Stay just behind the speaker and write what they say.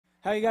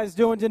How you guys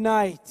doing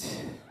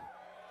tonight?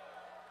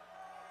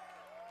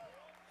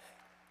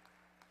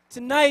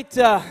 Tonight,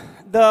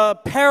 the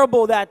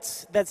parable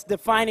that's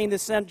defining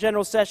this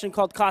general session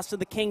called Cost of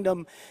the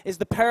Kingdom is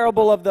the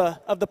parable of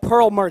the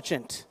pearl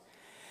merchant.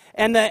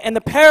 And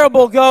the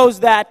parable goes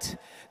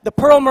that the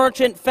pearl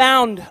merchant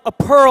found a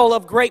pearl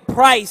of great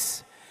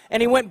price, and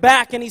he went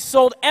back and he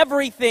sold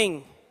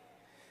everything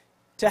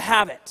to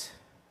have it.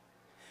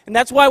 And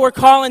that's why we're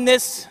calling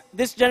this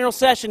general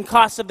session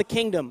Cost of the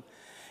Kingdom.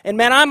 And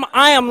man,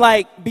 I am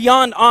like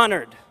beyond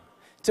honored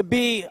to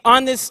be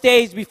on this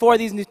stage before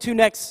these two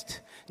next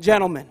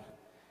gentlemen.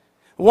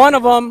 One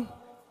of them,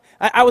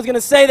 I was going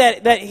to say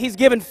that he's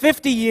given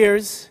 50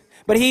 years,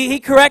 but he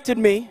corrected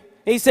me.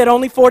 He said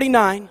only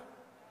 49.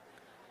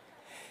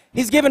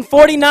 He's given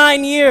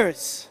 49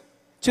 years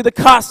to the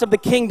cost of the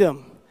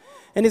kingdom.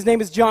 And his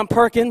name is John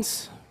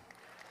Perkins.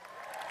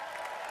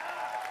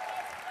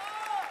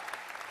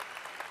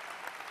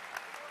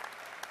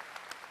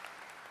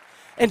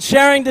 And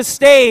sharing the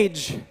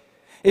stage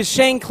is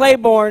Shane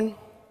Claiborne,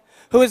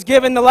 who has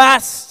given the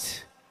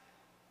last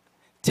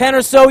 10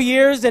 or so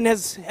years and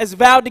has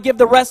vowed to give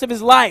the rest of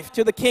his life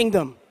to the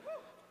kingdom.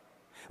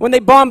 When they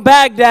bombed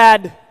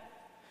Baghdad,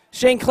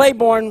 Shane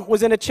Claiborne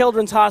was in a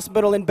children's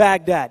hospital in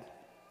Baghdad.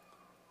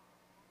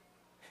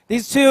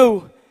 These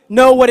two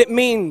know what it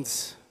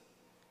means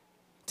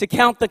to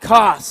count the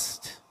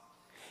cost,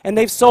 and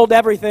they've sold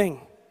everything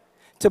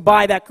to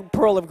buy that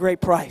pearl of great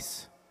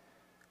price.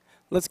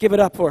 Let's give it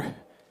up for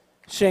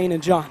Shane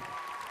and John.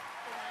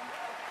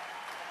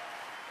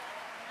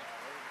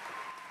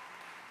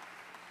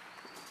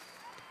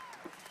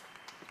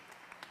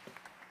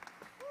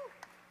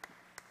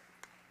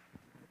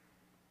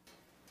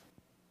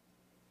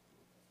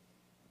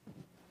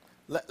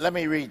 Let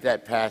me read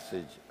that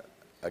passage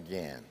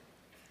again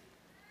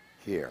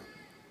here.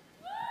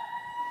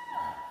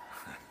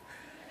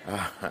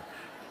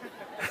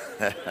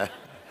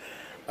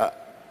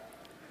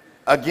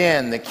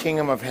 Again, the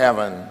kingdom of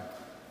heaven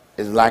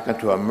is like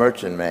unto a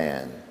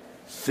merchantman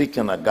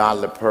seeking a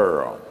godly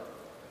pearl,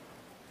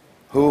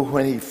 who,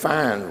 when he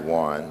finds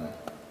one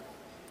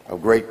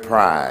of great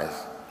price,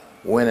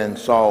 went and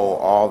sold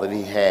all that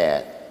he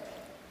had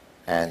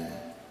and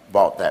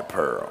bought that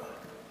pearl.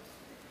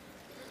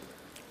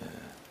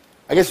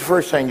 I guess the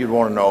first thing you'd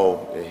want to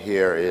know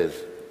here is,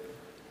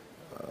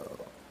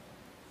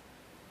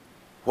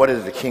 what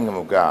is the kingdom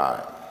of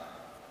God?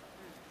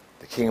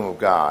 The kingdom of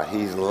God.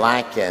 He's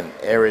likened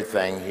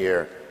everything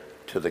here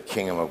to the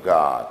kingdom of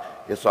God.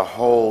 It's a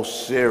whole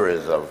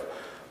series of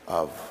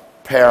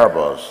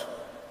parables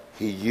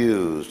he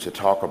used to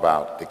talk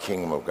about the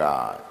kingdom of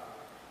God.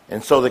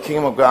 And so the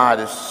kingdom of God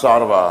is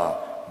sort of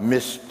a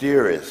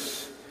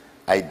mysterious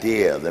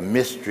idea, the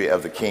mystery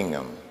of the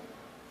kingdom.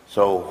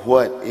 So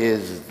what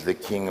is the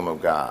kingdom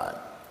of God?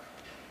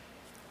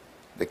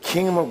 The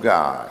kingdom of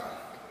God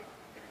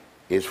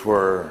is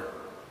where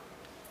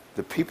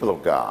the people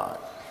of God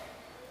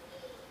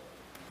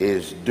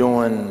is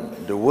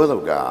doing the will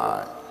of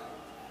God,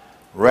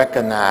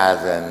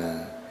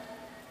 recognizing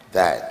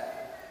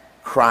that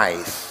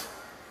Christ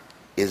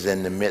is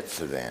in the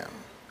midst of them.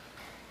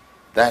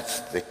 That's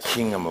the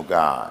kingdom of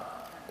God.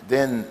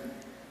 Then,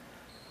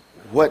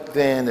 what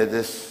then is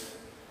this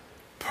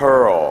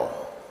pearl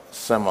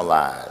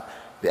symbolize?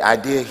 The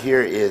idea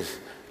here is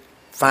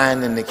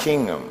finding the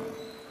kingdom.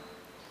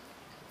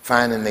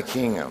 Finding the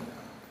kingdom.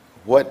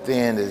 What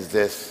then is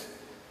this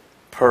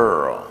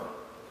pearl?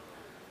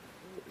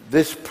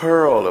 This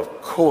pearl,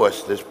 of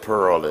course, this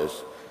pearl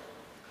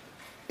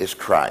is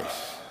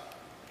Christ.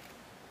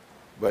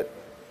 But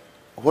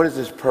what is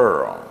this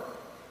pearl?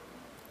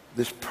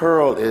 This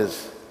pearl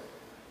is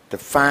to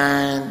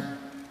find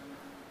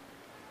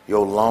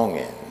your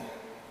longing,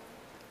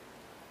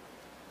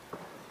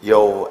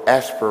 your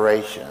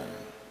aspiration,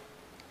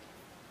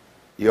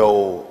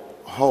 your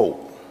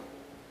hope.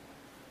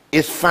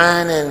 It's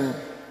finding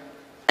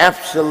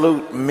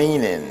absolute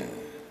meaning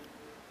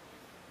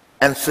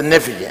and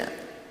significance.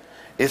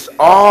 It's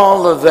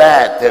all of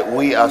that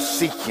we are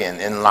seeking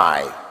in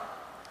life.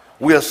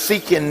 We are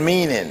seeking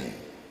meaning,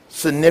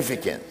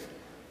 significance,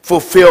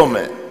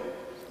 fulfillment,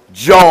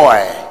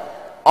 joy.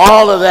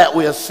 All of that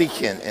we are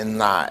seeking in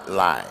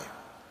life.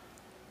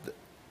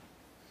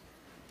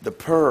 The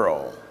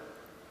pearl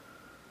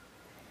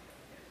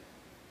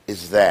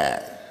is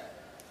that.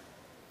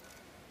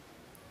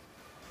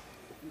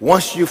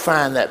 Once you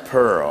find that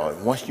pearl,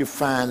 once you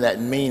find that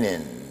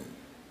meaning,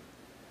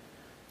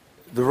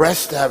 the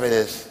rest of it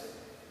is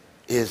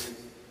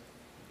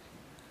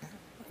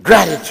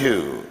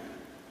gratitude.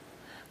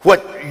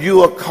 What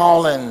you are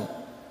calling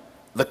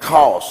the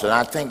cost, and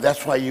I think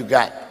that's why you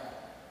got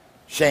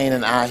Shane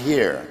and I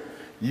here.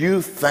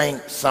 You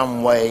think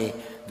some way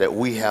that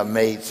we have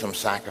made some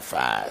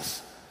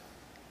sacrifice.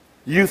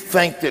 You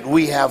think that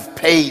we have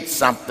paid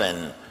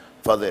something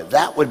for this.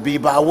 That would be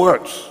by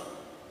works.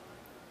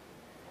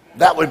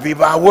 That would be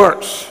by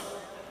works.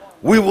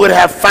 We would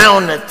have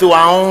found it through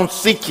our own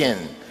seeking,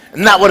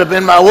 and that would have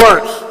been by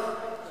works.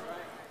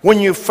 When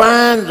you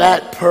find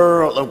that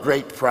pearl of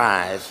great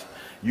price,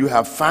 You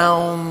have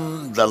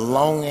found the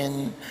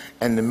longing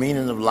and the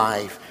meaning of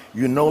life.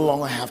 You no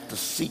longer have to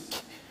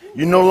seek.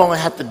 You no longer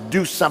have to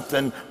do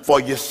something for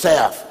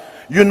yourself.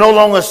 You're no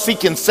longer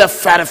seeking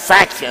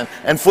self-satisfaction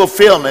and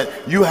fulfillment.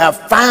 You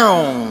have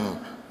found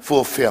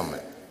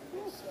fulfillment.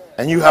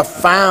 And you have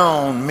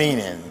found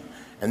meaning.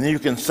 And then you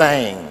can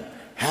sing,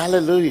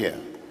 hallelujah,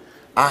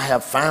 I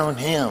have found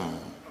him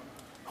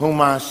whom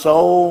my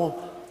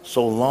soul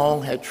so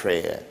long had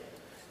tread.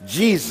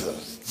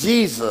 Jesus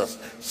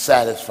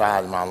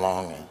satisfies my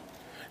longing.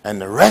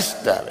 And the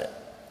rest of it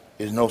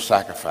is no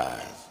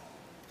sacrifice.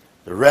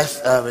 The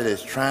rest of it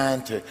is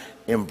trying to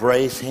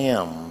embrace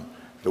him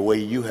the way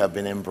you have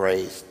been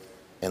embraced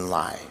in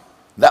life.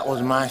 That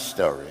was my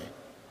story.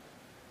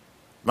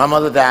 My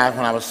mother died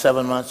when I was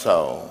 7 months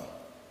old.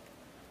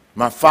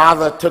 My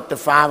father took the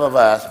 5 of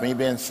us, me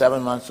being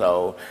 7 months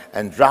old,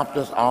 and dropped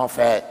us off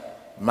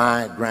at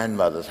my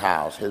grandmother's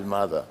house, his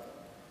mother.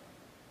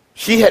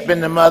 She had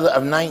been the mother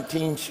of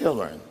 19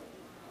 children.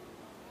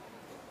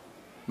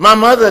 My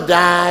mother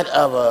died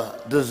of a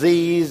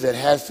disease that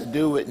has to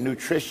do with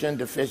nutrition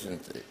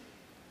deficiency.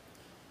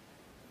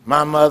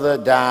 My mother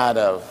died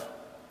of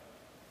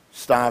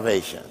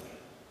starvation.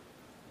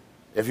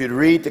 If you'd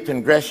read the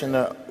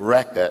congressional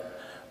record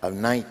of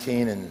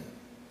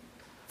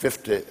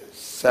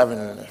 1957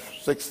 and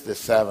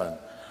 67,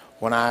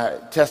 when I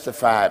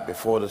testified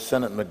before the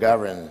Senate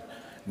McGovern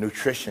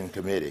Nutrition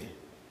Committee,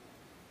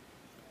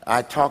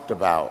 I talked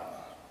about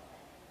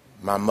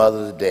my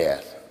mother's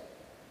death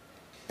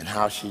and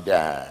how she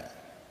died.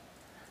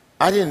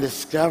 I didn't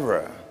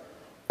discover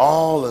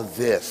all of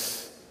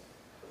this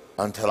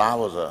until I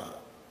was a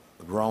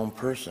grown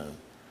person,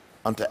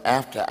 until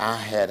after I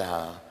had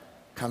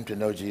come to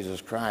know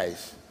Jesus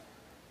Christ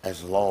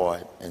as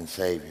Lord and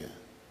Savior.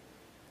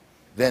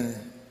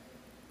 Then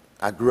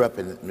I grew up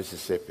in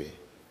Mississippi.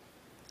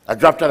 I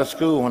dropped out of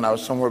school when I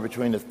was somewhere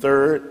between the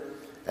 3rd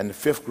and the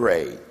 5th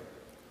grade.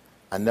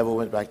 I never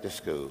went back to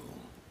school.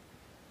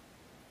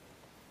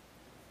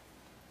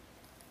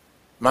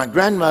 My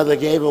grandmother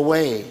gave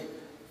away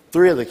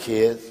 3 of the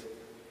kids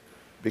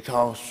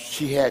because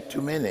she had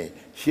too many.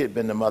 She had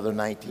been the mother of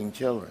 19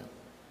 children.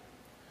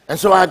 And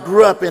so I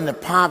grew up in the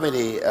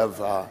poverty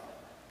of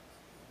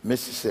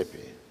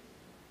Mississippi.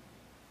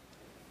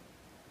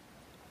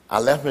 I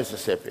left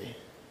Mississippi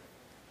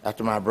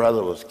after my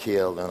brother was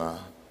killed in a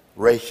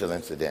racial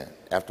incident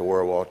after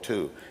World War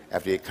II,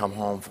 after he had come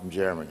home from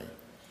Germany.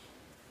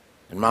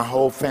 And my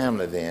whole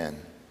family then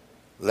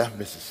left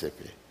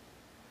Mississippi.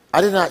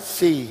 I did not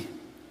see,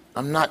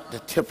 I'm not the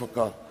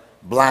typical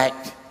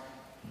black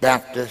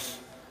Baptist,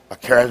 a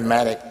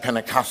charismatic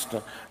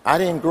Pentecostal. I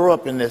didn't grow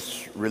up in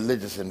this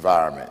religious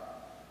environment.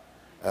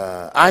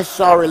 I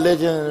saw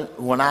religion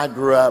when I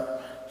grew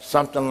up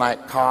something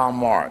like Karl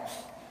Marx.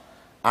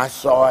 I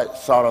saw it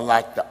sort of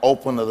like the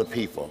open of the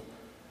people.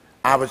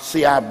 I would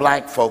see our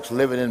black folks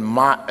living in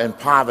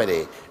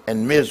poverty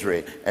and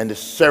misery and the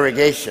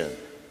segregation.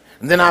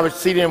 And then I would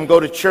see them go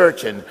to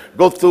church and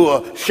go through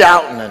a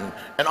shouting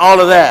and all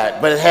of that.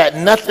 But it had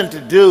nothing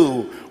to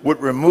do with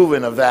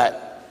removing of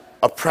that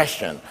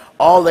oppression.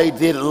 All they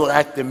did, it looked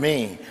like to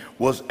me,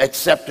 was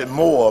accepted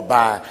more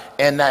by,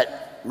 and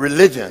that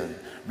religion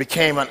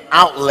became an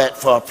outlet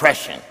for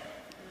oppression.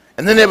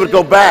 And then they would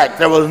go back.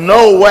 There was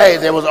no way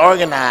they was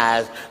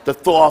organized to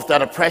throw off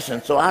that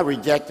oppression, so I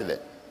rejected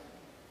it.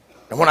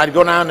 And when I'd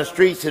go down the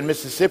streets in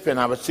Mississippi and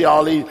I would see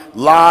all these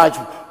large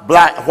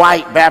black,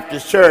 white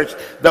Baptist church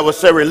that would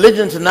say,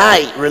 religion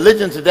tonight,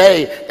 religion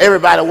today,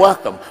 everybody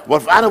welcome. Well,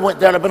 if I'd have went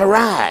there, it'd have been a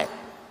riot.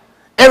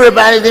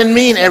 Everybody didn't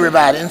mean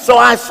everybody. And so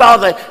I saw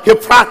the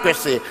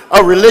hypocrisy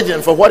of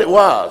religion for what it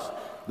was,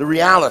 the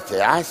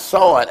reality. I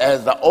saw it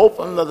as the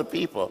open of the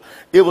people.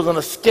 It was an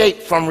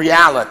escape from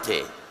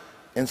reality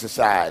in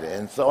society.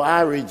 And so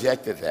I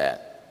rejected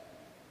that.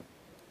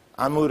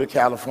 I moved to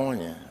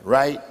California,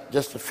 right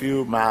just a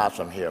few miles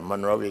from here,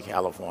 Monrovia,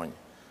 California.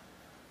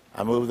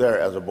 I moved there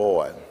as a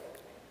boy,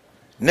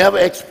 never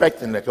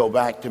expecting to go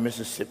back to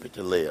Mississippi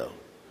to live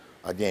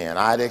again.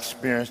 I'd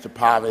experienced the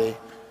poverty.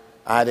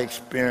 I'd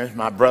experienced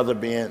my brother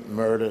being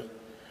murdered.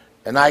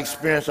 And I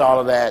experienced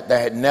all of that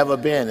had never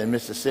been in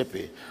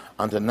Mississippi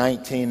until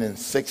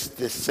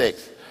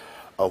 1966,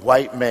 a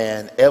white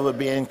man ever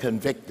being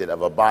convicted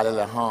of a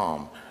bodily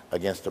harm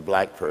against a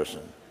black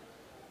person.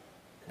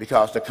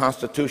 Because the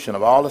Constitution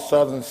of all the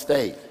southern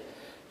states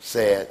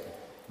said,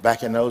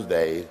 back in those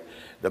days,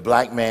 the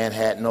black man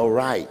had no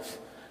rights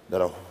that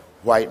a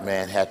white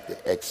man had to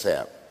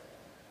accept.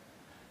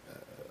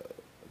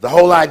 The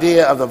whole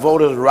idea of the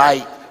voters'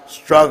 right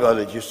struggle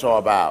that you saw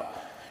about,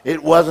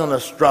 it wasn't a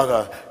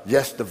struggle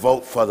just to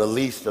vote for the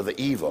least of the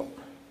evil.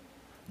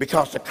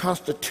 Because the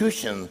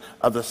Constitution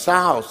of the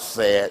South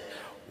said,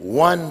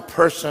 one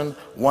person,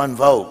 one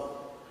vote.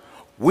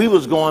 We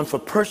was going for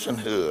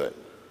personhood.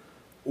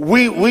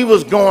 We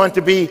was going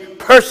to be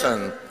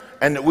person,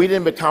 and we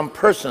didn't become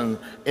person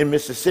in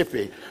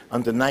Mississippi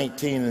until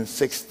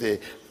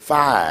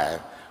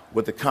 1965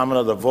 with the coming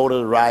of the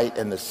Voters' Right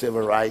and the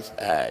Civil Rights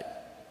Act.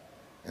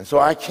 And so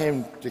I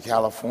came to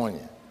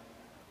California.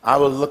 I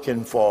was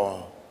looking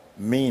for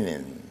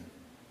meaning.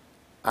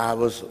 I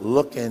was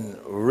looking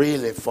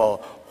really for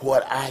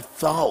what I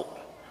thought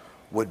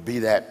would be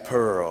that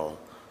pearl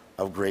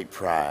of great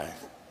price.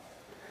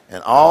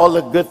 And all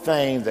the good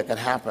things that could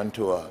happen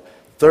to a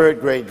third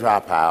grade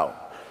dropout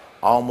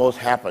almost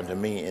happened to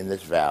me in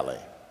this valley.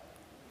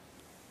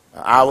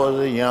 I was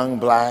a young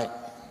black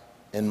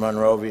in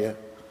Monrovia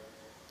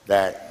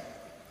that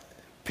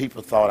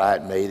people thought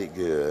I'd made it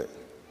good.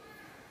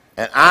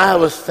 And I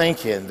was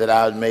thinking that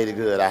I had made it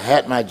good. I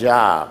had my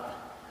job.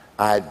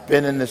 I had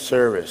been in the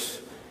service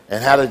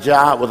and had a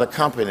job with a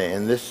company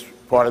in this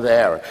part of the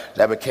area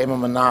that became a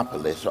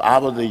monopoly. So I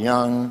was a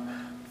young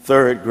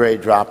third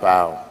grade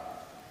dropout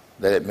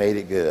that had made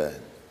it good.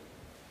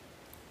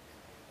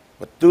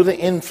 But through the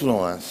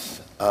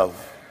influence of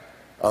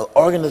an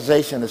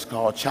organization that's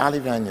called Child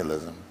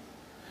Evangelism,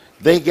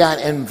 they got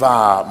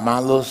involved. My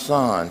little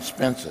son,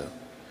 Spencer,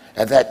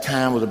 at that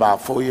time was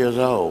about 4 years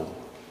old.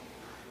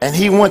 And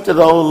he went to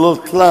those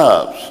little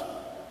clubs.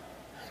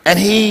 And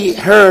he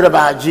heard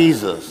about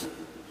Jesus.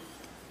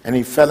 And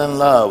he fell in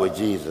love with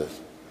Jesus.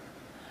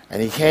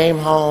 And he came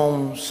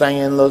home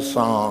singing a little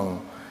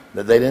song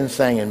that they didn't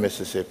sing in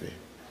Mississippi.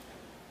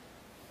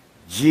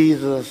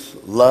 Jesus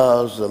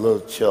loves the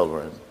little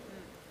children.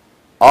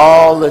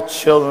 All the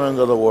children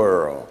of the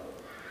world.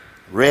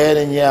 Red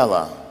and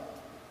yellow.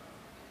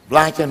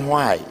 Black and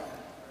white.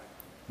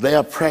 They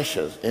are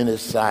precious in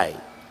his sight.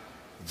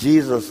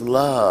 Jesus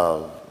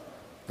loved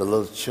the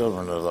little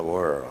children of the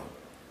world.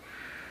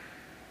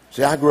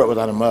 See, I grew up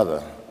without a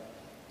mother.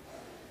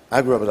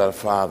 I grew up without a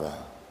father.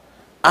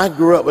 I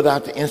grew up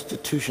without the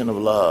institution of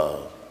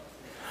love.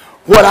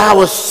 What I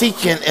was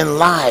seeking in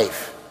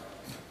life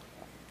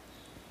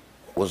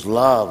was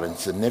love and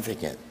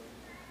significance.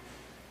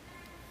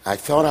 I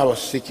thought I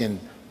was seeking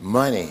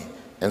money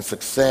and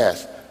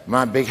success.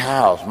 My big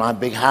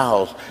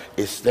house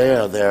is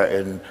there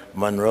in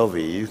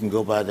Monrovia. You can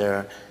go by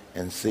there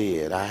and see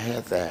it. I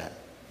had that.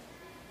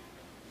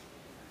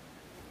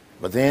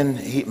 But then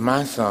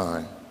my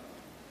son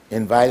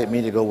invited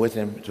me to go with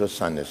him to a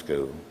Sunday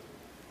school.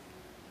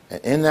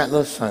 And in that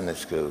little Sunday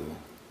school,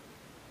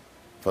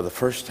 for the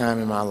first time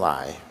in my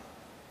life,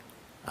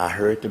 I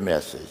heard the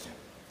message.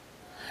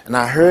 And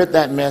I heard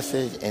that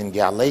message in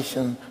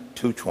Galatians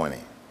 2:20,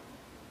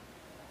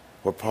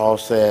 where Paul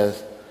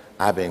says,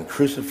 I've been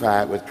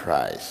crucified with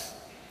Christ.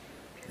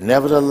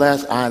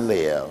 Nevertheless I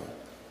live,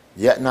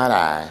 yet not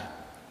I,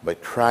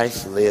 but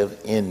Christ lives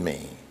in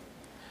me.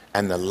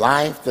 And the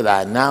life that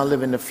I now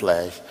live in the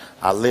flesh,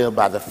 I live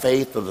by the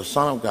faith of the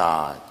Son of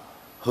God,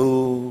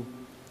 who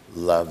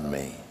loved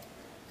me.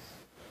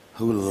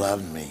 Who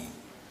loved me.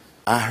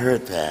 I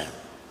heard that.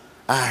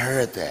 I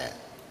heard that.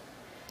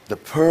 The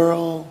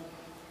pearl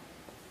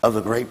of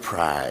the great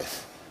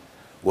prize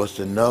was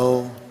to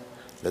know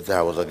that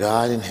there was a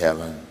God in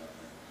heaven,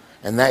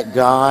 and that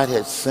God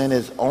had sent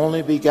his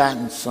only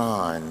begotten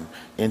Son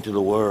into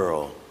the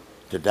world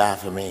to die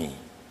for me,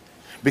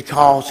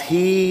 because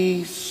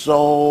he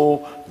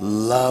so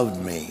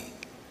loved me.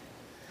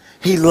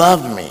 He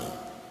loved me.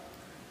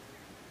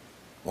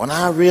 When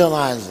I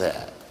realized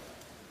that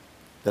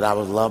I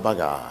was loved by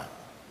God,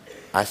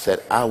 I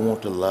said, I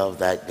want to love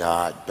that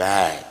God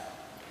back.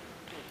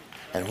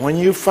 And when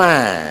you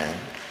find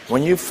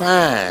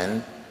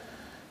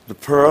the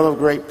pearl of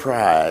great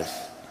price,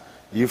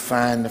 you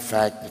find the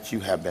fact that you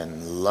have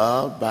been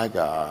loved by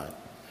God.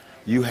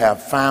 You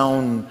have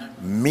found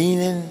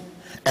meaning,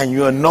 and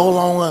you are no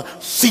longer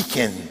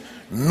seeking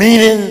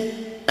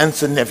meaning and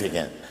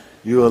significance.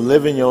 You are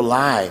living your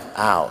life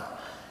out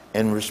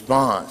in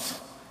response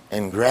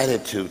and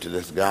gratitude to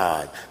this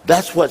God.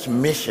 That's what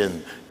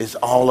mission is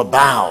all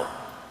about.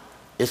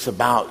 It's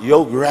about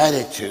your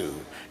gratitude.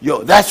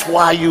 That's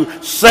why you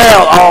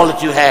sell all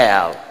that you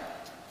have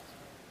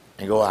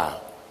and go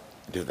out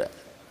and do that.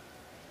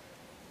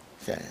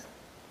 Okay.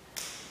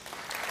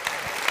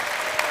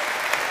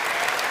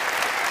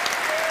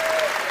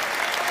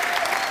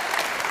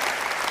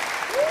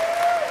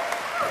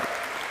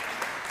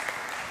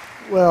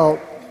 Well,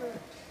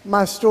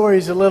 my story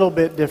is a little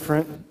bit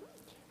different.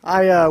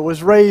 I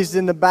was raised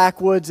in the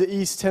backwoods of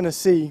East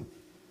Tennessee,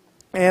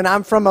 and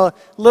I'm from a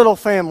little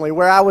family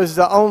where I was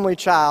the only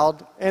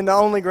child and the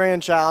only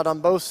grandchild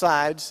on both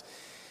sides.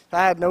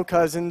 I had no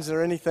cousins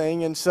or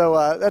anything, and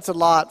so that's a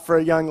lot for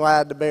a young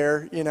lad to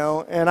bear, you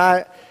know. And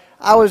I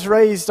was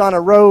raised on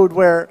a road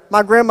where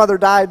my grandmother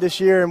died this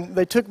year, and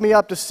they took me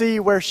up to see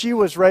where she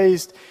was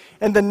raised,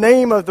 and the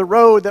name of the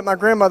road that my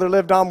grandmother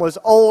lived on was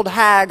Old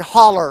Hag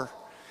Holler.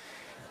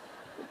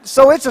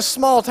 So it's a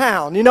small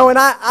town, you know, and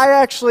I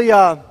actually,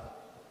 I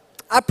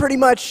pretty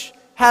much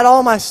had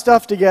all my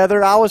stuff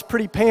together. I was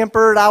pretty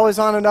pampered. I was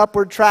on an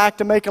upward track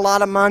to make a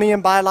lot of money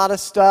and buy a lot of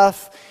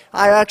stuff.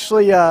 I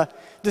actually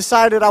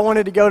decided I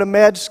wanted to go to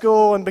med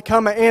school and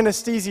become an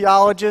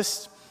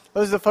anesthesiologist.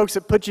 Those are the folks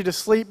that put you to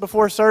sleep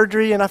before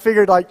surgery, and I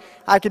figured like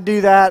I could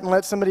do that and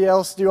let somebody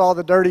else do all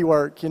the dirty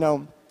work, you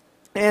know,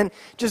 and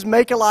just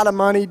make a lot of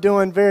money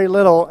doing very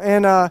little.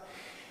 And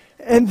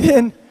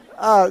then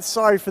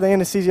sorry for the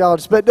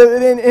anesthesiologist, but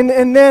then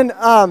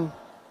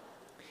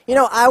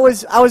I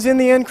was in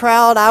the in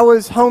crowd. I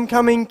was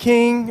homecoming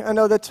king. I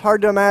know that's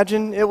hard to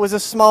imagine. It was a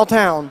small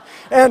town,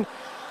 and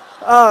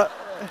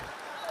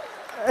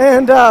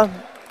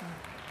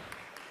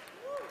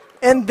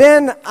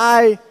then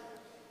I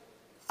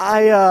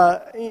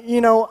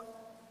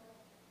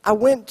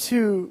went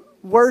to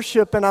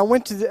worship, and I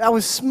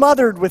was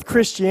smothered with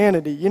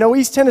Christianity.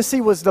 East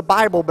Tennessee was the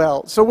Bible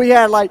Belt. So we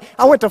had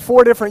I went to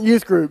 4 different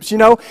youth groups,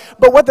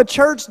 But what the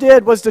church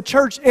did was the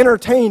church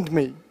entertained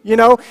me,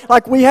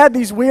 we had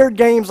these weird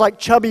games like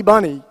Chubby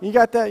Bunny. You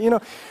got that,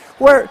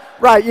 where,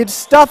 right, you'd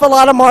stuff a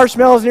lot of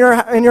marshmallows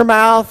in your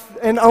mouth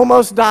and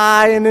almost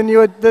die, and then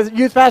the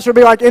youth pastor would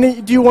be like,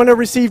 do you want to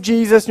receive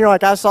Jesus? And you're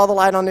like, I saw the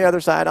light on the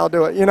other side, I'll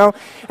do it,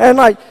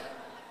 And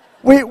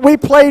we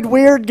played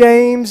weird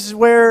games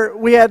where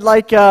we had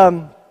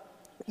the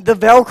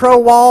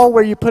Velcro wall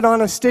where you put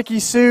on a sticky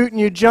suit and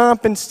you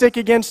jump and stick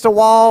against a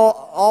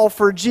wall, all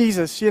for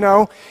Jesus,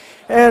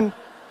 And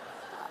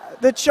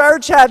the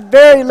church had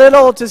very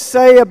little to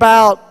say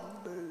about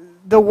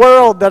the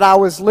world that I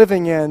was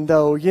living in,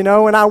 though,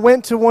 And I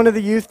went to one of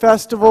the youth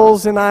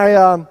festivals, and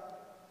I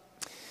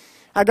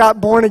got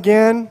born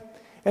again.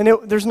 And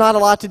there's not a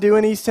lot to do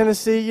in East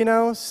Tennessee,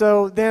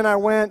 So then I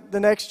went the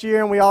next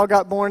year, and we all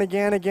got born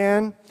again.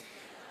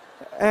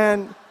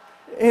 And,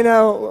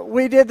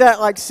 we did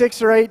that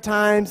 6 or 8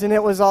 times, and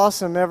it was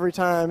awesome every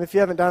time. If you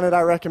haven't done it,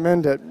 I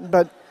recommend it.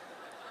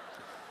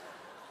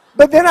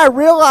 But then I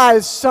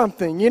realized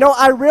something.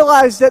 I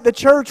realized that the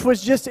church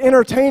was just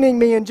entertaining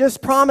me and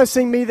just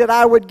promising me that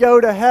I would go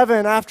to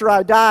heaven after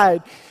I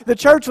died. The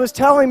church was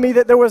telling me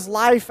that there was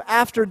life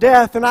after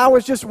death, and I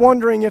was just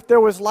wondering if there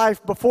was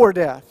life before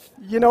death.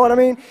 You know what I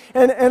mean?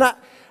 And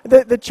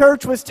the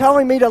church was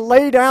telling me to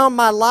lay down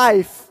my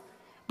life,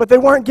 but they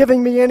weren't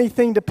giving me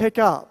anything to pick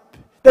up.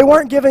 They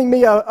weren't giving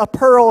me a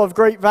pearl of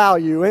great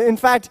value. In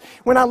fact,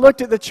 when I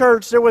looked at the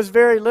church, there was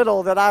very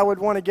little that I would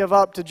want to give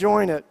up to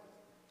join it.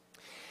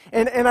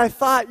 And I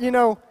thought,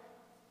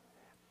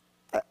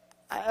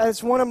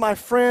 as one of my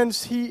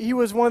friends, he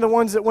was one of the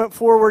ones that went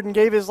forward and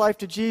gave his life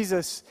to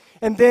Jesus.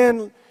 And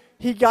then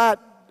he got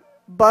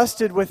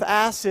busted with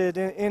acid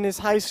in his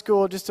high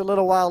school just a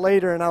little while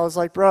later. And I was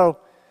like, bro,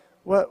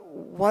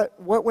 what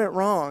went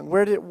wrong?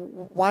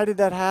 Why did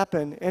that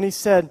happen? And he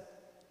said,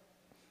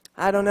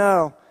 I don't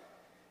know.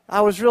 I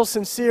was real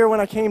sincere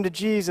when I came to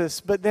Jesus,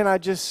 but then I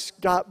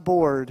just got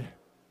bored.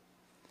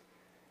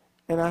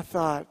 And I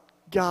thought,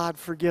 God,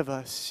 forgive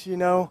us.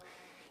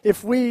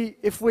 If we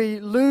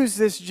lose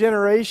this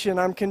generation,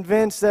 I'm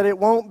convinced that it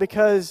won't be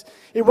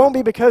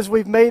because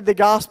we've made the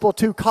gospel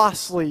too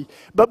costly,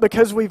 but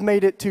because we've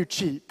made it too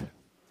cheap.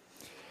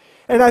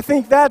 And I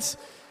think that's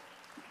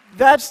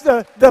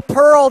the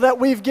pearl that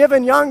we've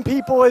given young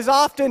people is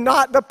often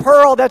not the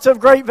pearl that's of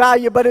great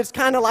value, but it's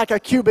kind of like a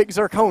cubic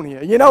zirconia.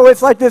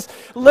 It's like this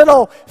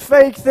little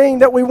fake thing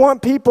that we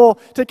want people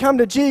to come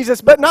to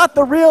Jesus, but not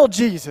the real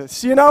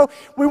Jesus.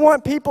 We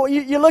want people,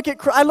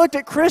 I looked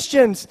at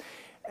Christians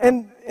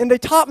and they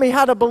taught me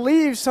how to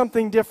believe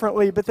something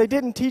differently, but they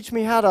didn't teach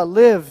me how to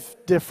live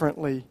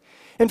differently.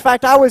 In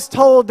fact, I was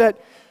told that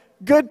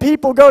good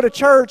people go to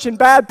church and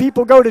bad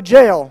people go to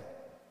jail.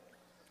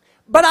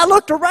 But I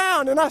looked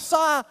around and I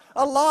saw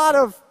a lot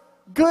of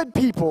good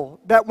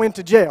people that went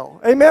to jail.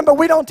 Amen? But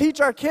we don't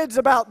teach our kids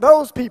about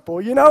those people,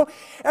 And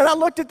I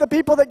looked at the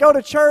people that go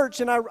to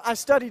church, and I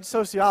studied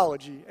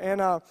sociology.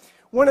 And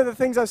one of the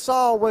things I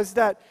saw was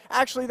that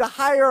actually the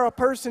higher a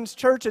person's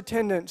church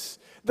attendance,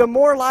 the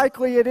more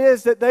likely it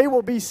is that they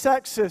will be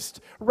sexist,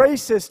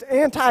 racist,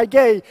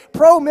 anti-gay,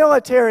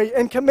 pro-military,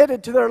 and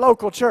committed to their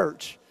local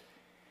church.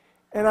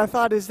 And I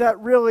thought, is that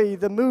really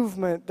the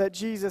movement that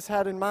Jesus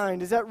had in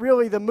mind? Is that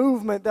really the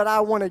movement that I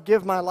want to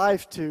give my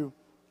life to?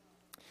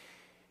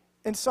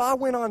 And so I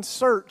went on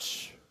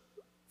search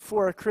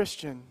for a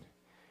Christian.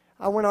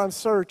 I went on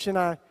search, and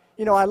I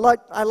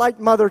liked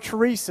Mother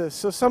Teresa.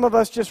 So some of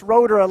us just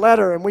wrote her a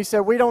letter, and we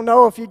said, we don't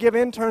know if you give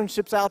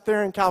internships out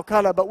there in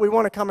Calcutta, but we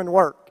want to come and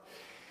work.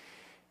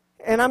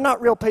 And I'm not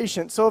real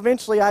patient, so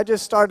eventually I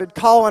just started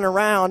calling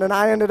around, and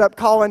I ended up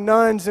calling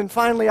nuns, and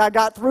finally I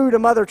got through to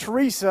Mother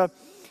Teresa.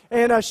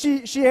 And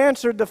she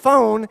answered the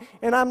phone,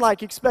 and I'm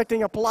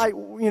expecting a polite,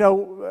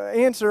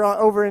 answer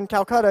over in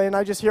Calcutta, and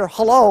I just hear,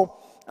 hello.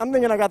 I'm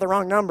thinking I got the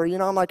wrong number,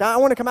 I'm like, I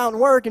want to come out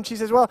and work. And she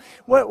says, well,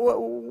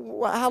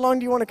 how long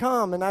do you want to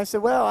come? And I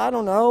said, well, I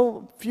don't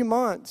know, a few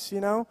months,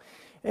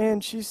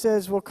 And she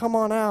says, well, come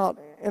on out.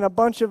 And a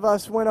bunch of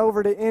us went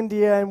over to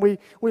India, and we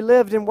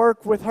lived and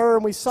worked with her,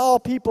 and we saw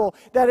people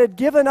that had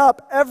given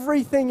up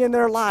everything in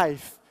their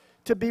life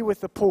to be with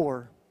the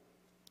poor.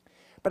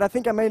 But I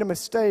think I made a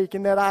mistake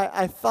in that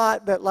I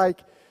thought that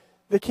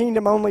the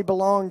kingdom only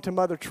belonged to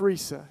Mother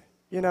Teresa,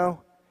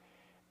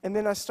 And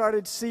then I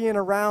started seeing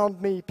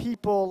around me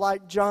people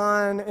like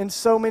John and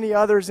so many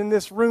others in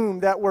this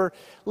room that were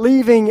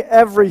leaving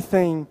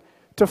everything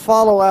to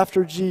follow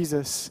after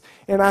Jesus.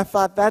 And I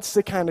thought, that's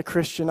the kind of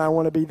Christian I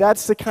want to be.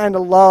 That's the kind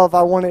of love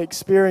I want to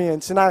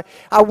experience. And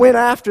I went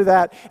after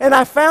that. And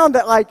I found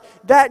that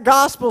that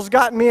gospel's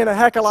gotten me in a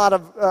heck of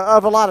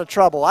a lot of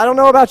trouble. I don't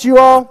know about you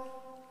all,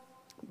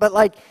 but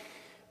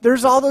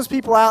there's all those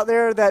people out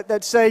there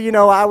that say, you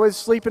know, I was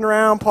sleeping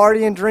around,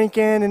 partying,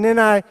 drinking, and then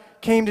I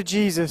came to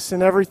Jesus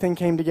and everything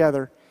came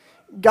together.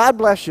 God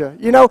bless you.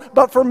 You know,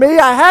 but for me,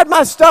 I had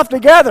my stuff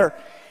together.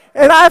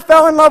 And I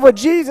fell in love with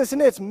Jesus,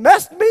 and it's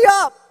messed me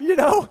up, you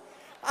know.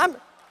 I'm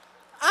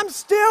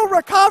still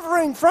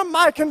recovering from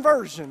my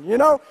conversion, you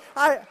know.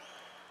 I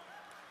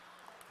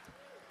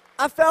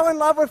fell in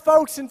love with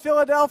folks in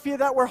Philadelphia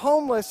that were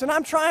homeless, and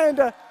I'm trying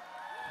to...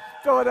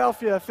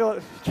 Philadelphia,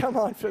 come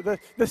on,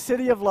 the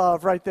city of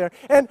love right there.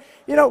 And,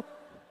 you know,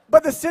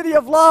 but the city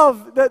of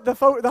love,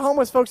 the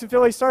homeless folks in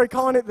Philly started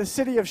calling it the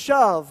city of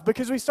shove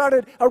because we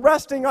started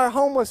arresting our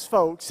homeless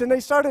folks, and they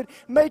started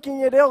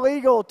making it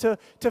illegal to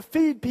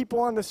feed people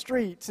on the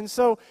streets. And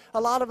so a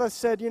lot of us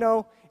said, you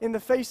know, in the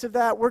face of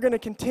that, we're going to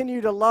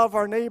continue to love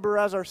our neighbor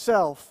as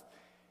ourselves.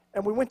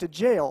 And we went to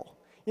jail.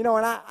 You know,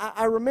 and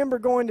I remember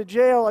going to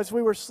jail as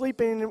we were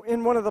sleeping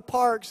in one of the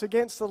parks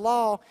against the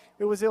law.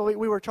 It was illegal.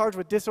 We were charged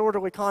with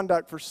disorderly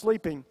conduct for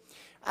sleeping.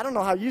 I don't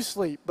know how you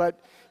sleep, but,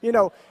 you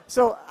know,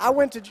 so I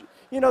went to,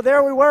 you know,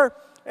 there we were,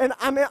 and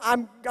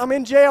I'm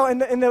in jail,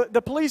 and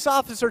the police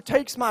officer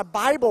takes my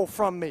Bible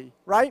from me,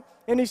 right?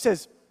 And he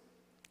says,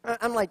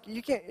 I'm like,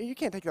 you can't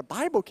take the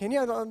Bible, can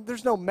you?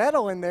 There's no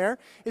metal in there.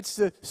 It's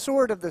the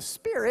sword of the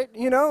Spirit,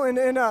 you know,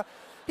 and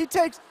he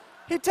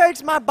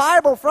takes my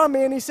Bible from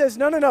me and he says,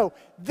 no,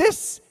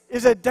 this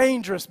is a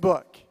dangerous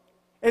book.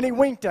 And he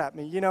winked at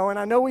me, you know, and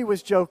I know he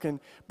was joking.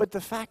 But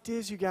the fact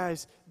is, you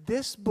guys,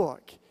 this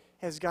book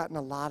has gotten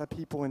a lot of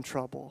people in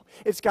trouble.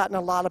 It's gotten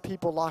a lot of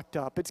people locked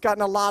up. It's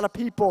gotten a lot of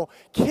people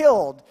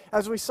killed.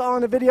 As we saw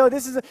in the video,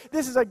 this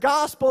is a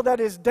gospel that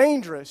is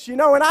dangerous, you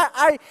know. And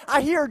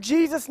I hear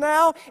Jesus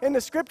now, and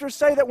the scriptures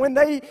say that when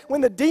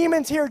the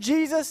demons hear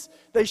Jesus,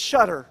 they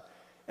shudder.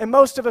 And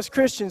most of us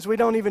Christians, we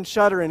don't even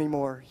shudder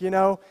anymore, you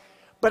know.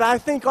 But I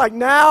think like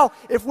now,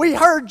 if we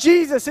heard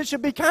Jesus, it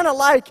should be kind of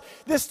like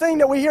this thing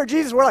that we hear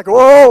Jesus. We're like,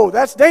 whoa,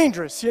 that's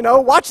dangerous, you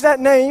know. Watch that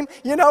name,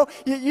 you know.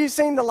 You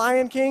seen The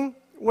Lion King?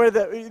 Where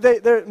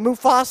the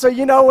Mufasa,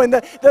 you know, and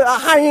the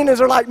hyenas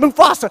are like,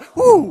 Mufasa,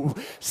 ooh,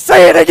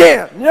 say it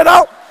again, you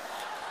know.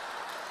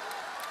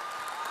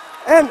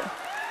 And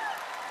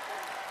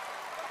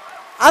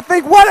I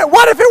think,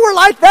 what if it were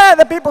like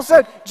that people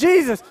said,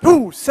 Jesus,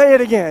 ooh, say it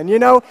again, you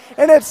know.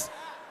 And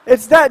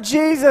it's that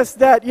Jesus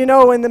that, you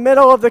know, in the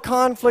middle of the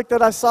conflict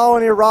that I saw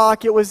in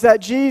Iraq, it was that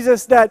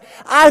Jesus that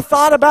I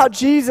thought about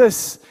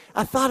Jesus.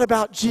 I thought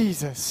about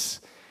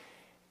Jesus.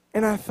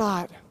 And I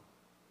thought,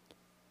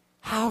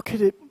 how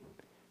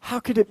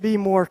could it be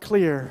more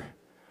clear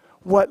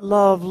what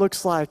love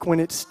looks like when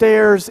it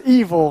stares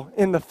evil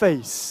in the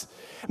face?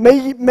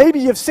 Maybe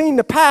you've seen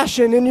The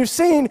Passion and you've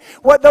seen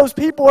what those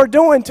people are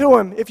doing to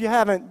him. If you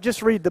haven't,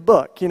 just read the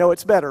book. You know,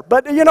 it's better.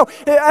 But, you know,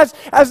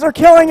 as they're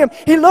killing him,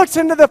 he looks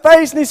into the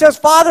face and he says,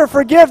 Father,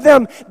 forgive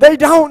them. They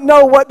don't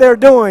know what they're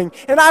doing.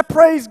 And I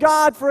praise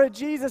God for a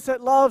Jesus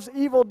that loves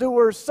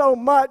evildoers so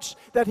much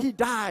that he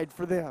died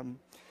for them.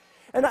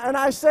 And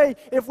I say,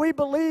 if we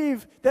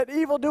believe that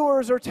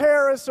evildoers or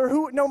terrorists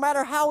or no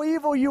matter how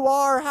evil you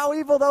are, how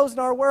evil those in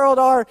our world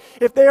are,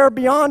 if they are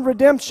beyond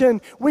redemption,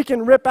 we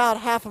can rip out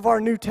half of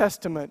our New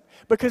Testament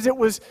because it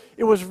was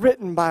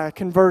written by a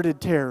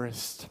converted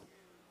terrorist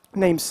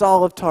named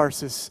Saul of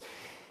Tarsus.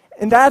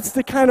 And that's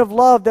the kind of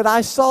love that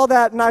I saw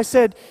that, and I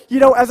said, you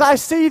know, as I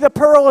see the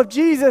pearl of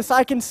Jesus,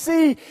 I can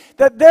see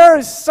that there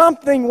is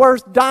something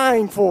worth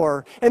dying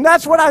for. And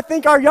that's what I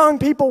think our young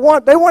people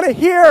want. They want to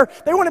hear,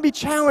 they want to be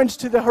challenged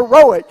to the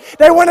heroic.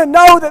 They want to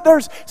know that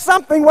there's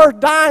something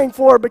worth dying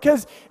for,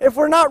 because if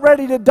we're not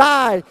ready to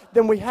die,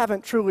 then we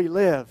haven't truly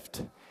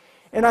lived.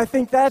 And I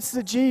think that's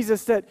the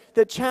Jesus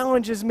that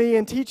challenges me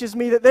and teaches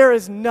me that there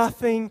is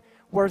nothing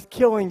worth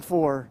killing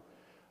for,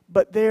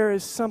 but there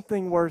is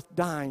something worth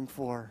dying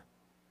for.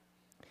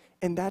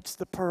 And that's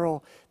the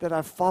pearl that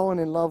I've fallen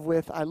in love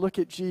with. I look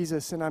at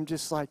Jesus and I'm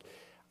just like,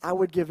 I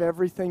would give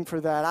everything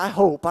for that. I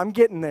hope. I'm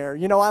getting there.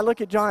 You know, I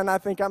look at John and I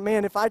think,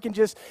 man, if I can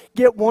just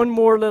get one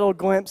more little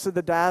glimpse of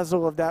the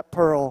dazzle of that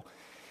pearl.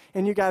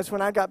 And you guys,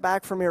 when I got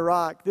back from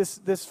Iraq,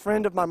 this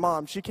friend of my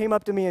mom, she came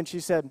up to me and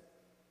she said,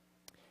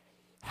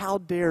 how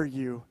dare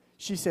you?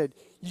 She said,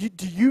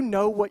 do you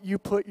know what you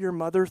put your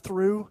mother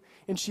through?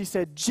 And she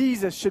said,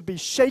 Jesus should be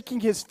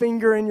shaking his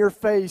finger in your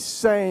face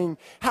saying,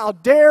 how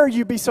dare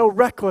you be so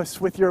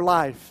reckless with your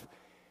life?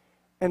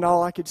 And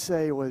all I could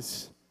say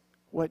was,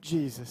 what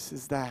Jesus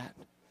is that?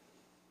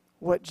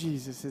 What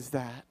Jesus is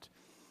that?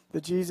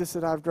 The Jesus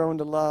that I've grown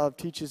to love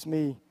teaches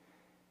me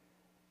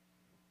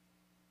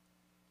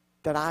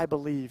that I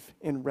believe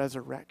in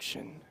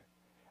resurrection.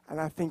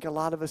 And I think a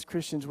lot of us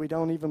Christians, we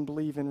don't even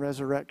believe in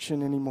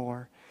resurrection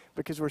anymore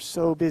because we're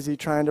so busy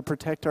trying to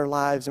protect our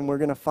lives, and we're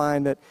going to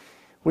find that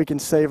we can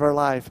save our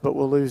life, but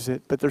we'll lose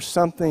it. But there's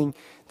something,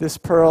 this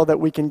pearl, that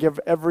we can give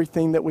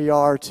everything that we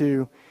are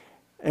to,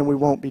 and we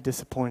won't be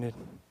disappointed.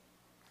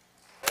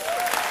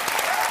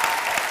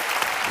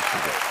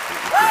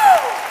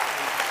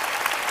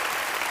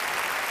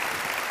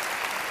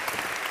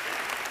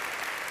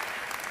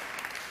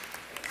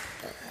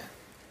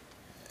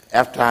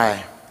 After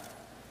I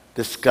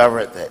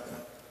discovered that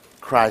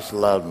Christ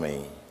loved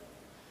me,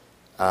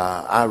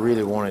 I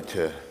really wanted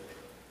to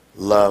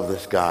love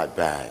this God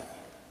back.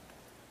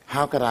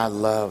 How could I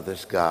love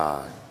this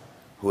God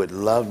who had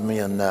loved me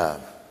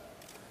enough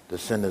to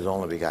send his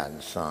only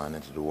begotten Son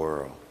into the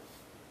world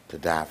to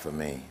die for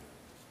me?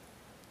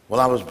 Well,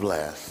 I was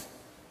blessed.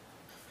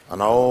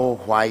 An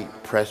old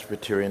white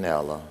Presbyterian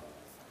elder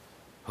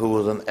who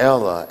was an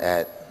elder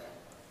at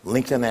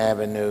Lincoln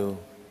Avenue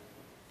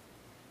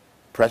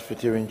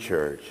Presbyterian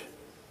Church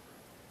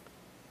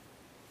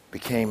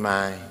became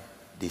my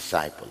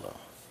discipler.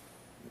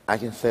 I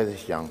can say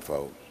this, young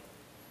folks.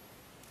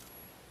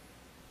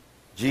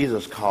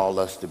 Jesus called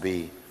us to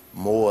be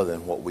more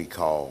than what we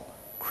call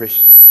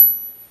Christians.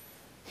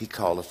 He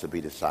called us to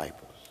be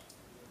disciples.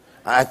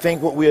 I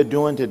think what we are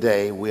doing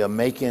today, we are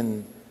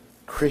making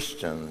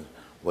Christians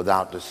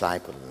without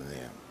discipling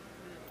them.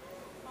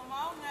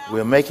 We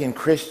are making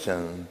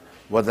Christians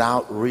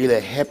without really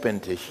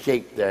helping to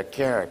shape their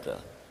character.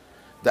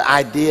 The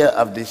idea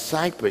of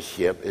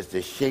discipleship is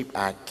to shape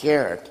our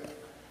character.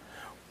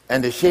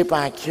 And to shape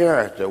our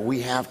character,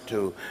 we have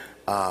to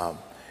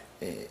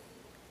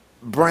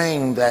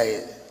bring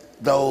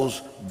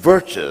those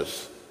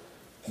virtues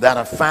that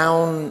are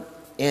found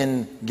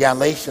in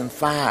Galatians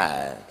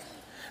 5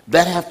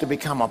 that have to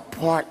become a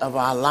part of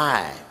our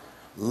life.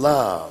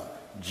 Love,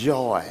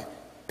 joy,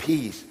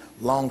 peace,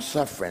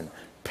 long-suffering,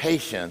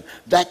 patience.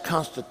 That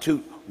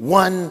constitute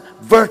one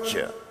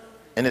virtue,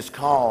 and it's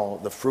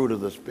called the fruit of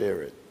the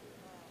Spirit.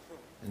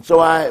 And so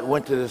I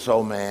went to this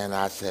old man and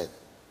I said,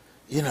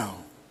 you know,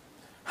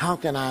 how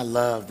can I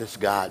love this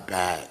God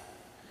back?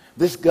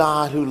 This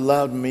God who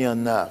loved me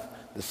enough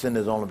to send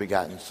his only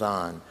begotten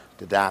Son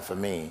to die for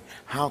me.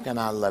 How can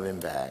I love him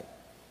back?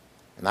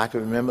 And I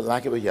can remember it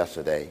like it was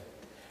yesterday.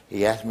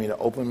 He asked me to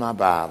open my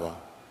Bible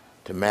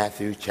to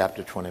Matthew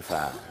chapter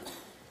 25,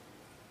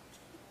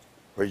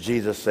 where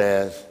Jesus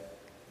says,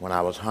 when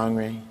I was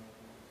hungry,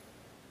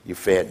 you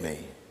fed me.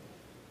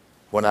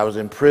 When I was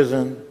in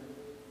prison,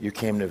 you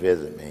came to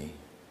visit me.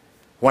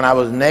 When I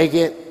was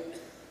naked,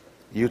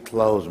 you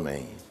clothed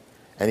me.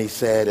 And he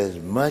said, as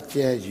much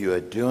as you are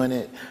doing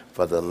it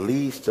for the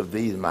least of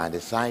these, my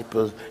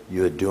disciples,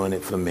 you are doing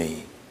it for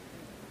me.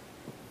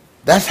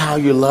 That's how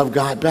you love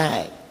God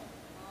back.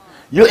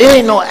 It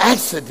ain't no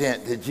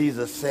accident that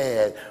Jesus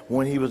said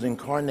when he was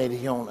incarnated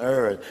here on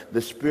earth,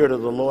 the Spirit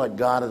of the Lord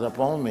God is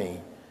upon me,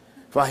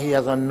 for he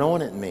has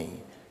anointed me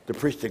to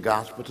preach the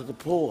gospel to the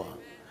poor.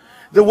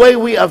 The way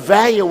we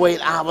evaluate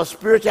our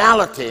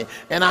spirituality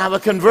and our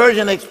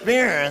conversion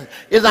experience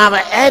is our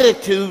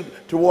attitude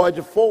towards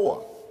the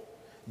poor.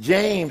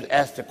 James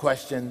asked the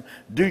question,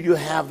 do you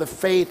have the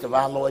faith of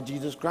our Lord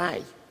Jesus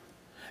Christ?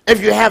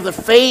 If you have the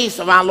faith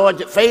of our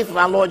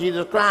Lord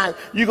Jesus Christ,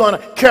 you're going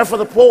to care for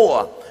the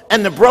poor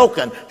and the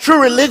broken. True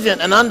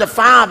religion and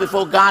undefiled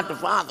before God the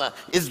Father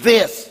is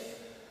this: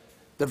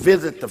 to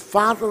visit the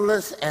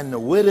fatherless and the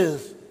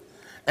widows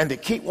and to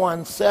keep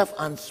oneself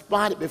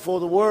unspotted before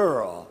the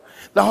world.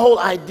 The whole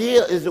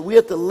idea is that we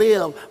have to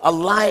live a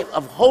life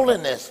of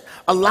holiness,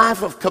 a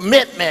life of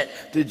commitment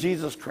to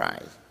Jesus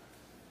Christ.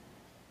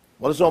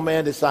 Well, this old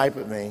man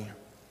discipled me.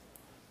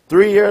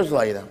 3 years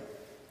later,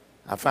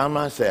 I found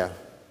myself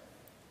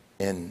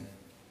in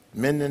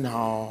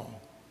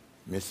Mendenhall,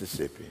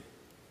 Mississippi.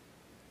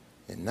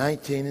 In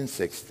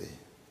 1960,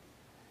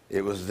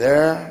 it was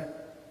there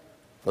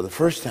for the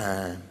first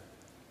time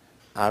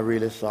I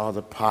really saw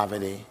the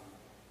poverty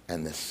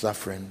and the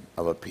suffering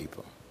of a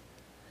people.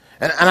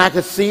 And I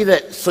could see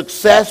that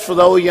success for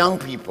those young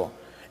people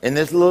in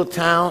this little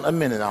town of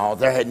Mendenhall.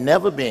 There had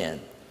never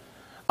been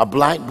a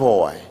black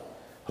boy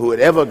who had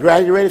ever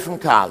graduated from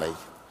college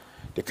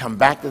to come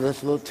back to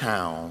this little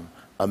town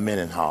of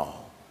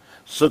Mendenhall.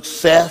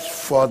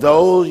 Success for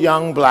those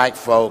young black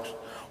folks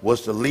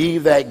was to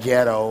leave that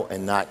ghetto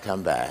and not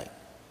come back.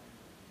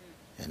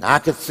 And I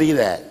could see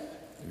that.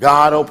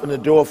 God opened the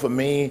door for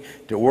me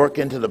to go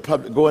into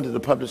the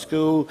public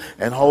school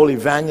and hold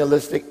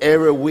evangelistic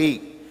every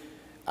week.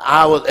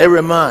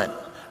 Every month,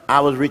 I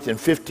was reaching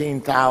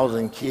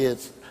 15,000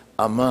 kids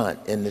a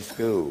month in the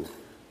school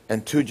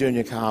and 2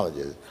 junior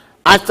colleges.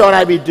 I thought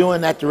I'd be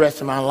doing that the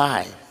rest of my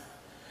life.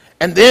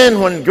 And then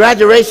when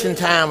graduation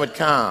time would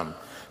come,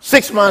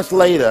 6 months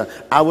later,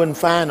 I wouldn't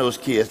find those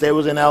kids. They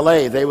was in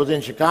LA, they was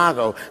in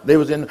Chicago, they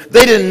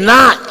did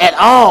not at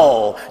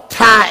all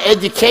tie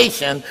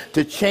education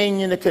to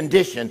changing the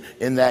condition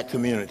in that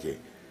community.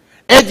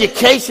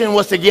 Education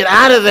was to get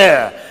out of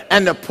there,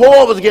 and the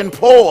poor was getting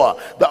poor.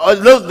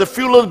 The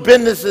few little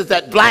businesses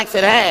that blacks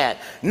had.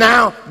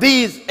 Now,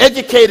 these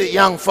educated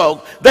young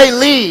folk, they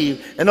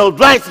leave, and those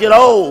blacks get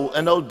old,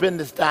 and those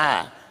businesses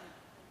die.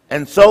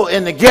 And so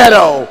in the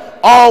ghetto,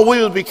 all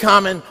we was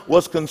becoming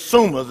was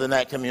consumers in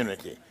that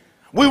community.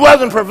 We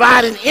wasn't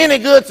providing any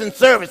goods and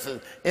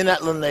services in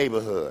that little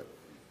neighborhood.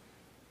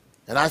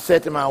 And I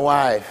said to my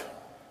wife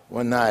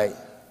one night,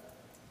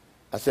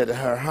 I said to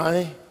her,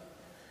 honey,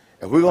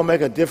 if we're going to make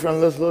a difference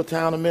in this little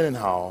town of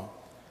Mendenhall,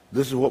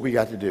 this is what we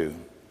got to do.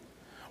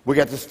 We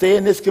got to stay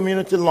in this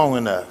community long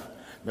enough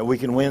that we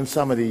can win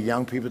some of these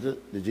young people to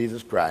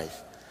Jesus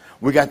Christ.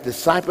 We got to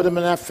disciple them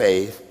in our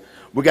faith.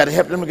 We got to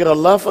help them to get a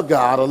love for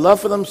God, a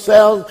love for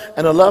themselves,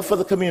 and a love for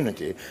the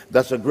community.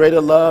 That's a greater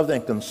love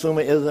than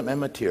consumerism and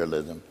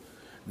materialism.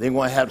 Then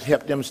we're going to have to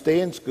help them stay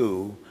in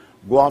school,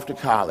 go off to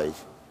college,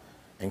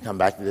 and come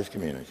back to this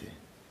community.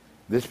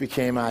 This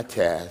became our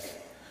task.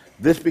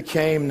 This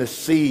became the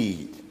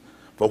seed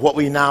for what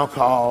we now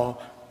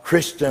call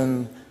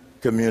Christian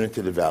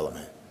community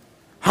development.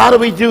 How do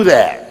we do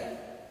that?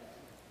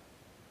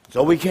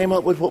 So we came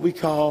up with what we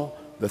call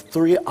the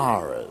 3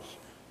 R's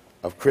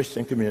of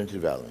Christian community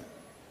development.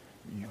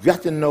 You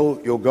got to know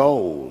your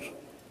goals.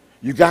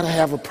 You got to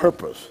have a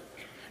purpose.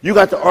 You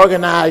got to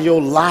organize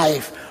your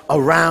life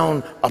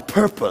around a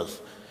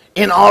purpose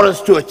in order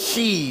to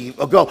achieve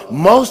a goal.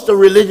 Most of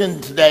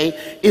religion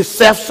today is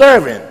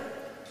self-serving.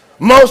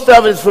 Most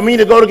of it is for me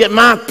to go to get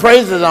my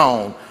praises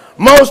on.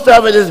 Most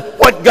of it is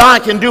what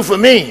God can do for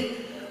me.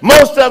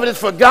 Most of it is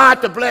for God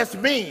to bless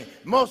me.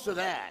 Most of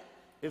that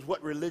is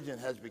what religion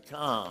has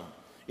become.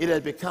 It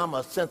has become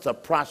a sense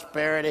of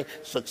prosperity,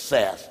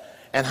 success,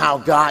 and how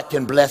God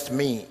can bless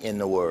me in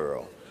the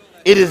world.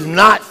 It is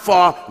not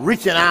for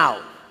reaching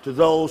out to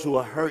those who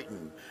are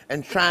hurting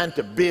and trying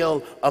to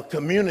build a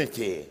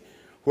community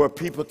where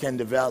people can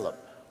develop,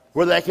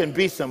 where there can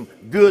be some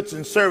goods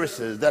and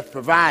services that's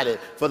provided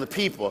for the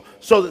people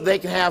so that they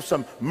can have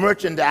some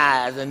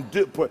merchandise and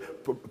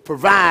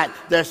provide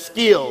their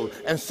skills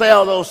and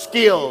sell those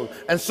skills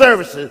and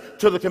services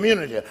to the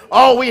community.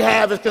 All we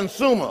have is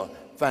consumer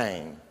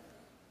thing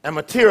and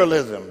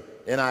materialism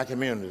in our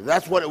community.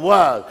 That's what it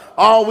was.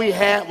 All we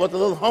had was a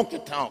little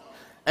honky-tonk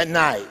at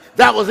night.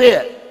 That was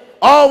it.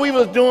 All we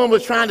was doing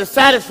was trying to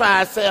satisfy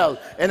ourselves,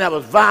 and that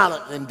was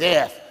violence and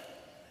death.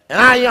 And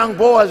our young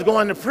boys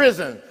going to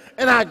prison,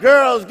 and our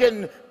girls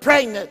getting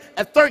pregnant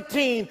at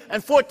 13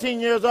 and 14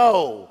 years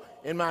old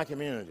in my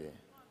community.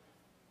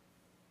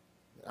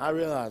 I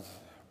realized,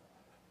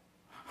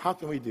 how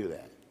can we do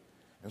that?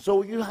 And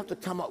so you have to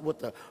come up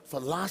with a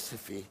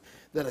philosophy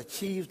that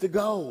achieves the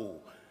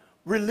goal.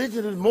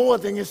 Religion is more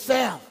than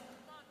yourself.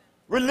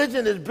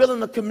 Religion is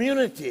building a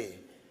community,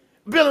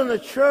 building a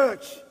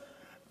church,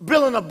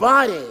 building a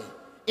body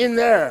in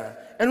there,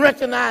 and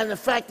recognizing the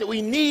fact that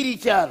we need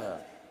each other.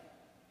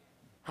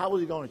 How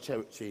was he going to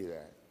achieve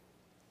that?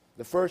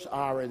 The first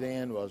R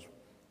then was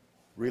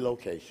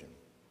relocation.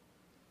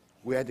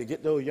 We had to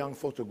get those young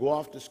folks to go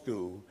off to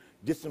school,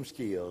 get some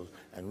skills,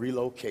 and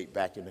relocate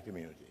back in the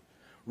community.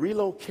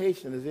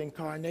 Relocation is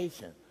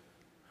incarnation.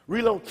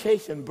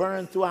 Relocation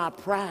burned through our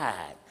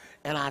pride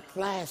and our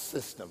class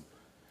system.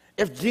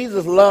 If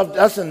Jesus loved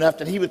us enough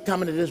that he would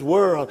come into this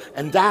world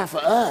and die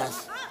for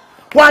us,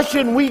 why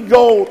shouldn't we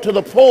go to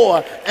the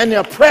poor and the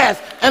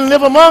oppressed and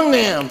live among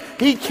them?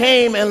 He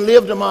came and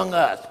lived among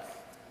us.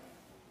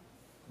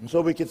 And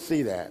so we could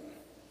see that.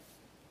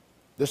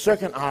 The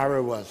second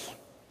R was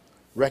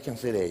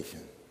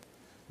reconciliation.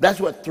 That's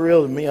what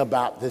thrilled me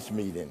about this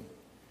meeting.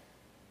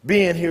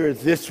 Being here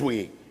this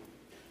week,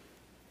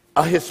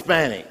 a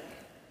Hispanic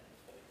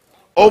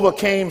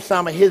overcame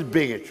some of his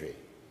bigotry,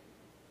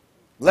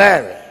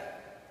 Larry,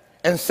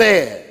 and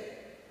said,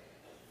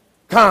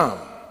 come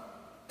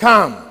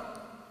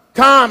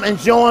and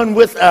join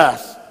with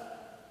us.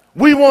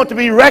 We want to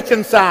be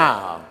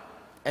reconciled.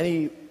 And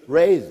he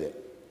raised it.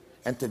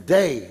 And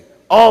today,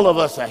 all of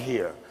us are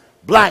here,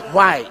 black,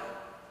 white,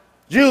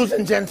 Jews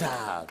and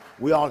Gentiles.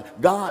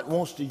 God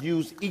wants to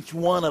use each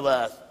one of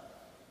us.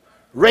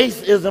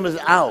 Racism is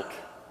out.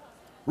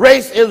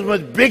 Racism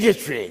is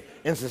bigotry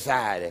in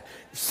society.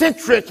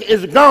 Centric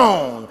is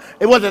gone.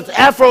 It wasn't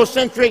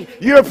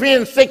Afrocentric,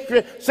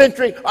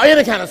 European-centric, or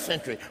any kind of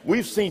centric.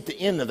 We've seen the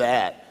end of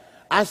that.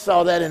 I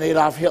saw that in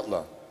Adolf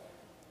Hitler.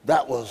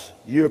 That was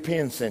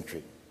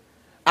European-centric.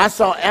 I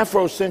saw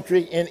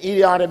Afrocentric in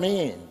Idi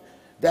Amin.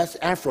 That's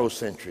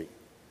Afrocentric.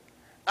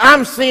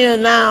 I'm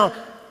seeing now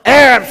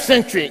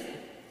Arab-centric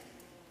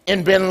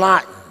in bin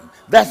Laden.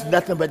 That's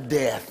nothing but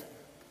death.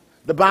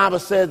 The Bible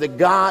says that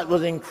God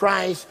was in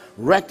Christ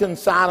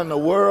reconciling the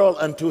world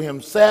unto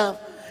himself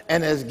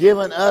and has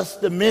given us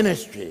the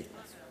ministry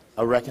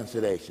of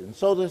reconciliation.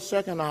 So the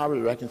second R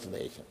is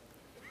reconciliation.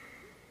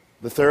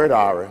 The third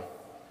R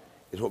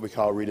is what we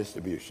call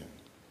redistribution.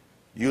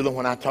 Usually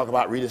when I talk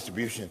about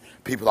redistribution,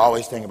 people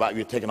always think about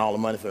you taking all the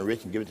money from the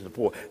rich and giving it to the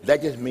poor.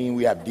 That just means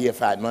we have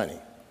deified money.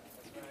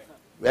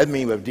 That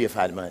means we have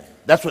deified money.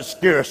 That's what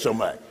scares us so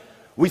much.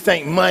 We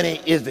think money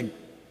is the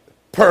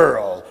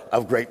pearl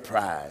of great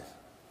prize.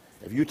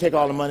 If you take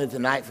all the money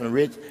tonight from the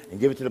rich and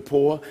give it to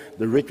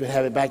the rich will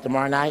have it back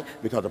tomorrow night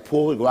because the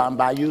poor will go out and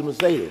buy you a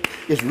Mercedes.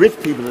 It's rich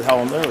people that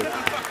hold those.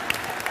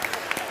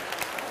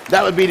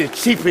 That would be the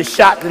cheapest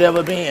shot that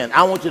ever been.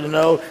 I want you to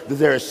know that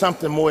there is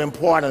something more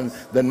important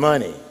than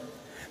money.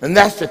 And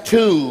that's the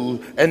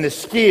tools and the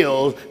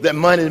skills that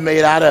money is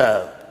made out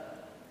of.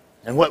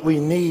 And what we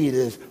need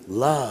is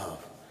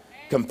love,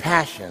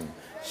 compassion,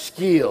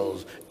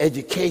 skills,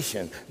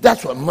 education.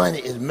 That's what money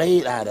is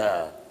made out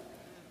of.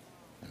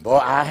 Boy,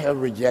 I have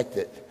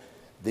rejected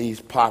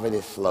these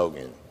poverty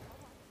slogans.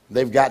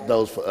 They've got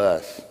those for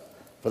us.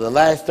 For the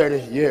last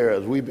 30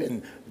 years, we've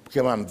been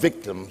become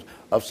victims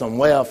of some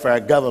welfare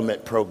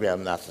government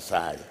program in our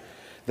society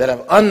that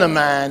have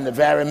undermined the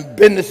very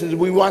businesses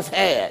we once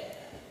had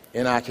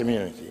in our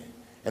community.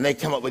 And they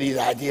come up with these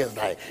ideas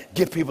like,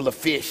 give people a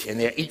fish and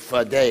they'll eat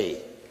for a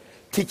day.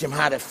 Teach them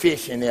how to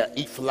fish and they'll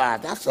eat for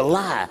life. That's a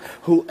lie.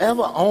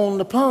 Whoever owns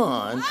the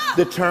pond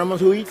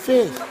determines who eats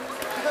fish.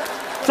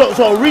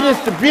 So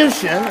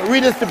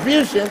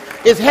redistribution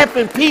is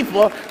helping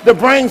people to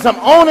bring some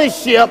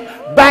ownership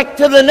back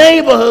to the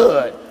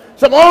neighborhood.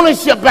 Some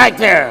ownership back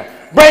there.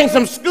 Bring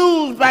some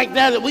schools back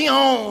there that we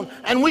own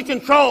and we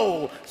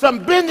control.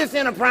 Some business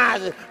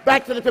enterprises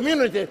back to the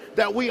community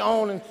that we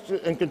own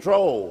and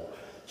control,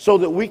 so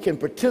that we can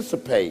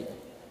participate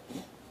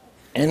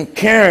in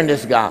carrying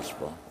this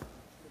gospel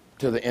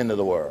to the end of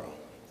the world.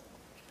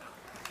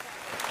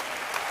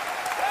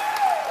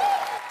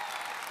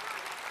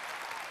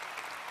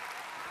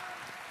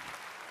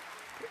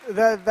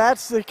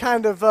 That's the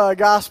kind of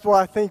gospel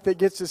I think that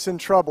gets us in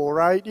trouble,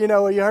 right? You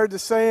know, you heard the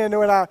saying,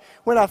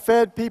 when I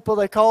fed people,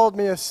 they called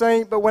me a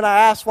saint, but when I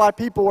asked why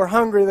people were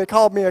hungry, they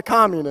called me a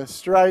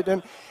communist, right?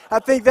 And I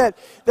think that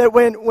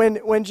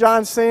when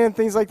John's saying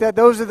things like that,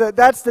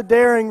 that's the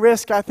daring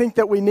risk I think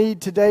that we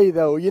need today,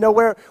 though. You know,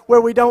 where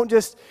we don't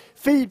just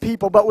feed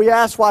people, but we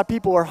ask why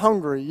people are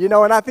hungry. You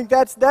know, and I think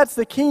that's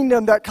the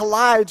kingdom that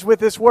collides with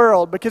this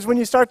world, because when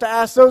you start to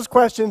ask those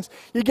questions,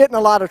 you get in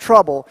a lot of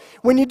trouble.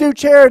 When you do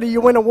charity, you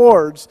win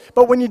awards,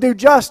 but when you do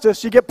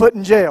justice, you get put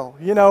in jail.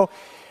 You know,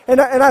 and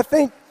I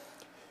think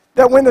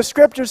that when the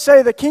scriptures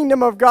say the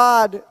kingdom of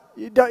God,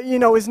 you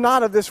know, is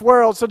not of this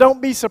world, so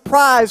don't be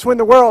surprised when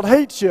the world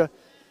hates you.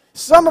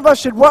 Some of us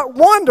should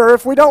wonder,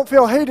 if we don't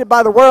feel hated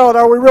by the world,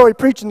 are we really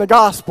preaching the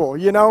gospel,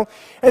 you know?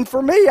 And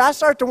for me, I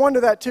start to wonder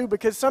that too,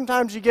 because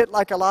sometimes you get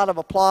like a lot of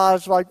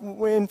applause. Like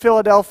in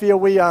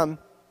Philadelphia,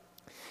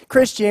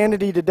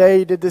 Christianity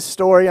Today did this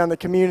story on the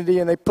community,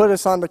 and they put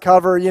us on the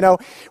cover, you know,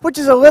 which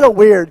is a little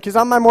weird, because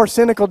on my more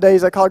cynical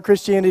days, I called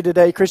Christianity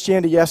Today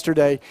Christianity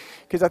Yesterday,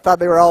 because I thought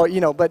they were all, you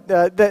know, but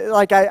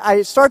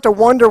I start to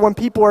wonder when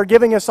people are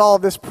giving us all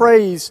this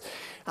praise,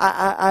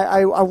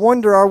 I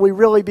wonder, are we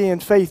really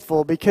being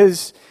faithful?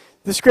 Because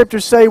the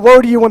scriptures say,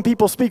 woe to you when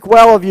people speak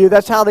well of you.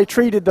 That's how they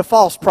treated the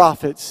false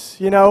prophets,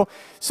 you know.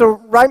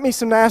 So write me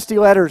some nasty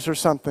letters or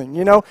something,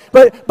 you know.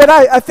 But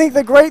I think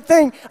the great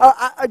thing,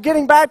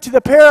 getting back to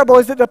the parable,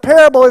 is that the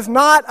parable is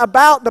not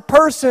about the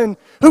person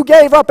who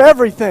gave up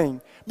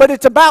everything, but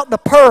it's about the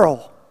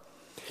pearl.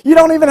 You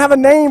don't even have a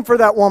name for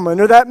that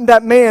woman or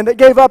that man that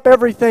gave up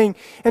everything.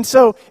 And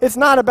so it's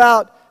not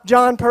about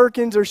John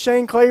Perkins or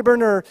Shane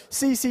Claiborne or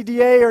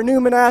CCDA or new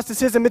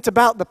monasticism. It's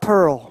about the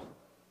pearl.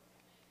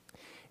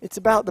 It's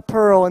about the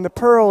pearl, and the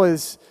pearl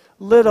is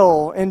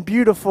little and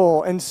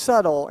beautiful and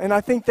subtle. And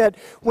I think that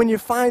when you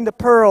find the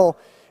pearl,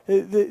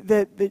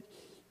 that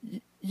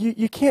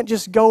you can't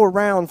just go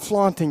around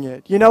flaunting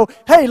it. You know,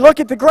 hey, look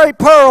at the great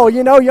pearl.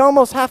 You know, you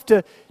almost have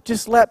to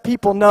just let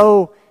people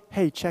know,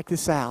 hey, check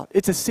this out.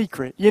 It's a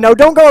secret. You know,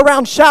 don't go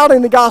around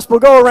shouting the gospel.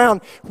 Go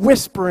around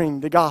whispering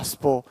the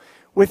gospel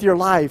with your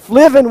life.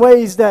 Live in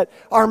ways that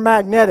are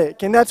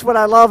magnetic. And that's what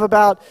I love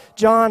about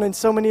John and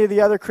so many of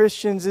the other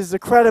Christians, is the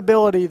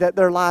credibility that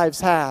their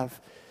lives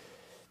have.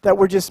 That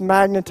we're just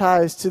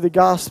magnetized to the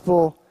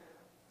gospel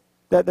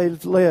that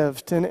they've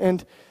lived.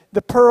 And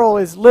the pearl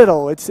is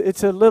little. It's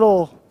a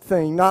little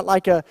thing, not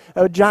like a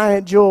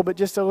giant jewel, but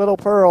just a little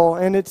pearl.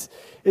 And it's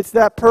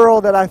that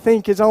pearl that I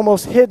think is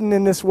almost hidden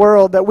in this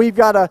world, that we've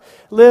got to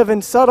live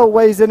in subtle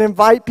ways that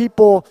invite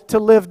people to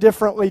live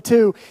differently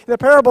too. The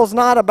parable's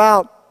not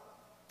about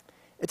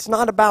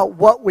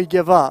what we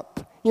give up.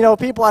 You know,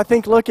 people I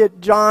think look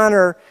at John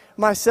or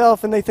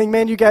myself and they think,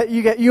 man,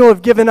 you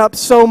have given up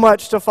so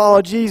much to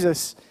follow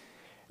Jesus.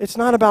 It's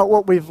not about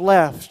what we've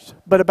left,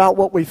 but about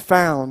what we've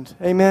found.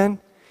 Amen?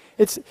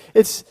 It's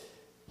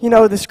you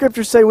know, the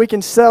scriptures say we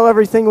can sell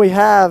everything we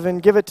have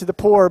and give it to the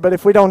poor, but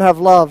if we don't have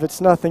love,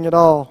 it's nothing at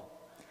all.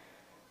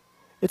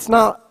 It's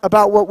not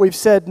about what we've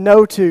said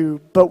no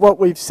to, but what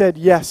we've said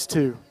yes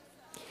to.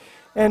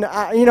 And,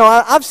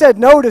 I've said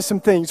no to some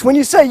things. When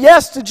you say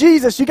yes to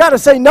Jesus, you got to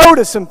say no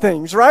to some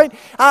things, right?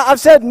 I've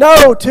said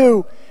no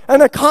to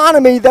an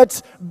economy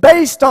that's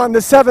based on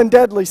the 7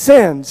 deadly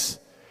sins.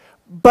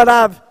 But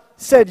I've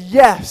said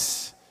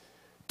yes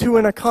to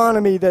an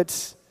economy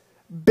that's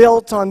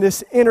built on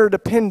this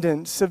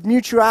interdependence of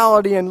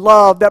mutuality and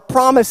love that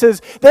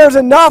promises there's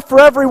enough for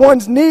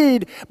everyone's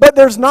need, but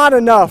there's not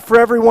enough for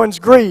everyone's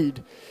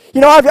greed.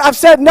 You know, I've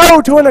said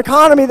no to an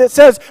economy that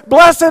says,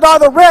 blessed are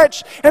the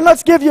rich, and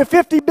let's give you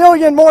 $50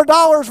 billion more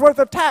worth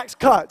of tax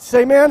cuts.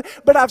 Amen?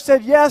 But I've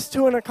said yes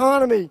to an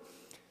economy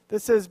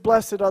that says,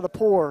 blessed are the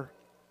poor.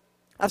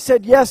 I've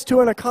said yes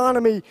to an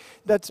economy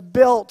that's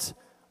built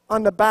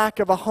on the back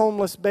of a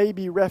homeless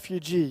baby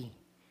refugee.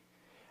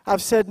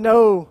 I've said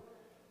no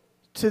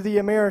to the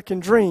American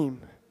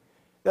dream,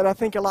 that I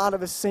think a lot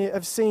of us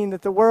have seen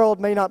that the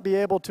world may not be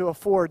able to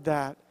afford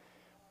that.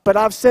 But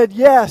I've said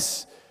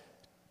yes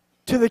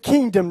to the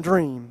kingdom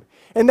dream.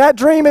 And that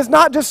dream is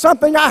not just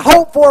something I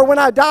hope for when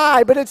I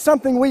die, but it's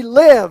something we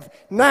live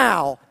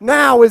now.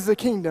 Now is the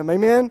kingdom.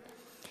 Amen?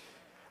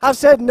 I've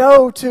said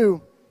no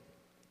to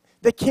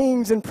the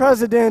kings and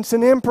presidents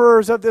and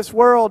emperors of this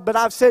world, but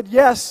I've said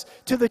yes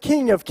to the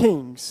King of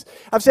Kings.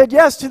 I've said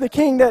yes to the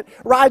king that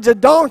rides a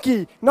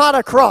donkey, not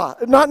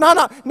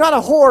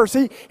a horse.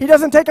 He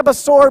doesn't take up a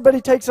sword, but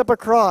he takes up a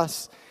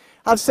cross.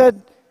 I've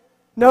said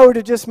no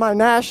to just my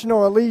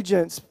national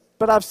allegiance,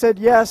 but I've said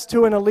yes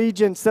to an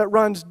allegiance that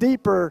runs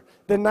deeper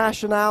than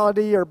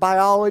nationality or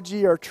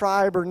biology or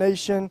tribe or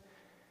nation.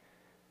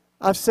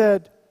 I've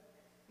said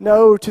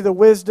no to the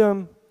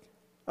wisdom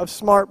of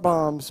smart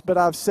bombs, but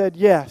I've said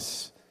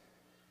yes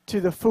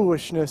to the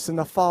foolishness and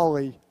the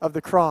folly of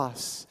the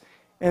cross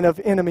and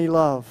of enemy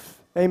love.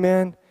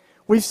 Amen.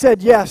 We've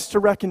said yes to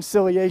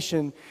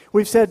reconciliation.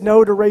 We've said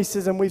no to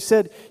racism. We've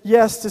said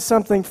yes to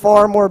something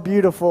far more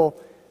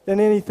beautiful than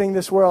anything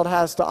this world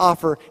has to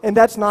offer. And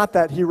that's not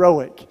that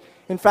heroic.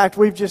 In fact,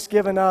 we've just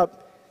given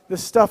up the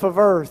stuff of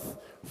earth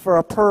for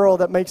a pearl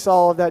that makes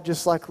all of that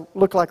just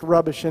look like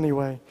rubbish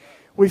anyway.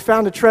 We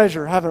found a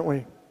treasure, haven't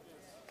we?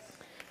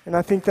 And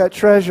I think that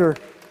treasure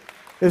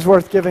is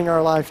worth giving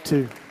our life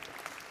to.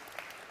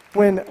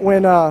 When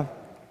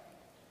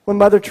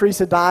Mother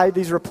Teresa died,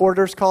 these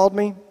reporters called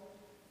me,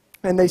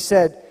 and they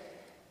said,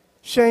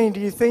 "Shane, do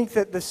you think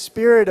that the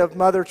spirit of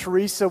Mother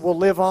Teresa will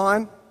live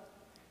on?"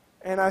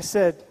 And I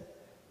said,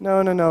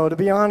 No. To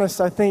be honest,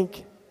 I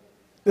think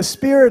the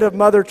spirit of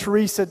Mother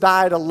Teresa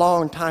died a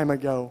long time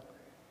ago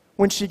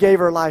when she gave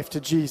her life to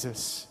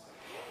Jesus.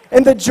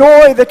 And the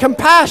joy, the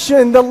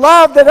compassion, the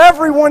love that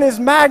everyone is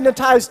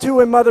magnetized to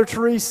in Mother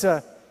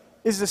Teresa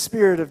is the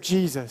Spirit of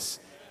Jesus.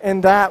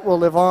 And that will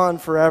live on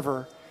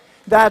forever.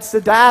 That's the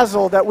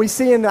dazzle that we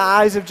see in the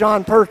eyes of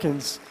John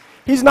Perkins.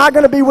 He's not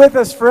going to be with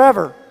us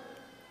forever.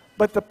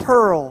 But the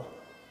pearl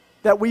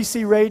that we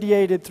see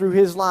radiated through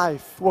his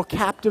life will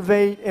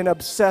captivate and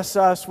obsess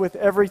us with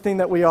everything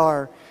that we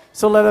are.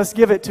 So let us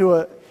give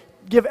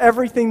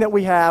everything that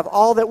we have,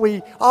 all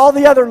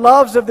the other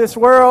loves of this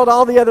world,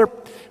 all the other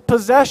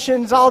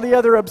possessions, all the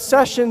other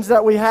obsessions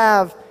that we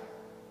have,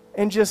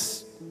 and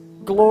just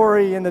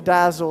glory in the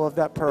dazzle of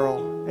that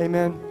pearl.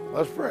 Amen.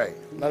 Let's pray.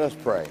 Let us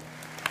pray.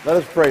 Let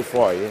us pray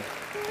for you.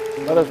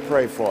 Let us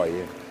pray for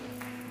you.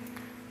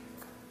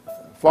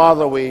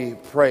 Father, we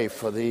pray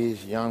for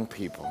these young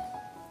people,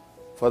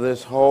 for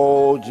this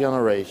whole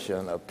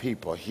generation of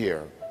people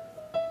here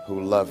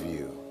who love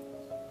you.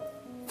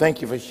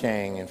 Thank you for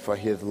Shane and for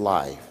his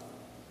life.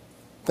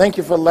 Thank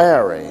you for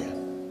Larry.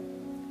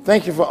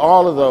 Thank you for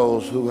all of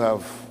those who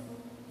have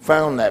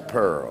found that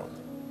pearl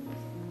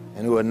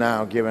and who are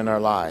now giving their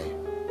life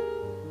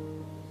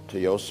to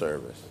your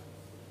service.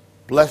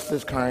 Bless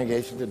this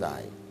congregation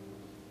tonight.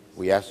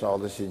 We ask all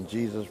this in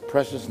Jesus'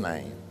 precious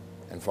name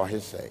and for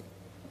his sake.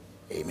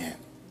 Amen.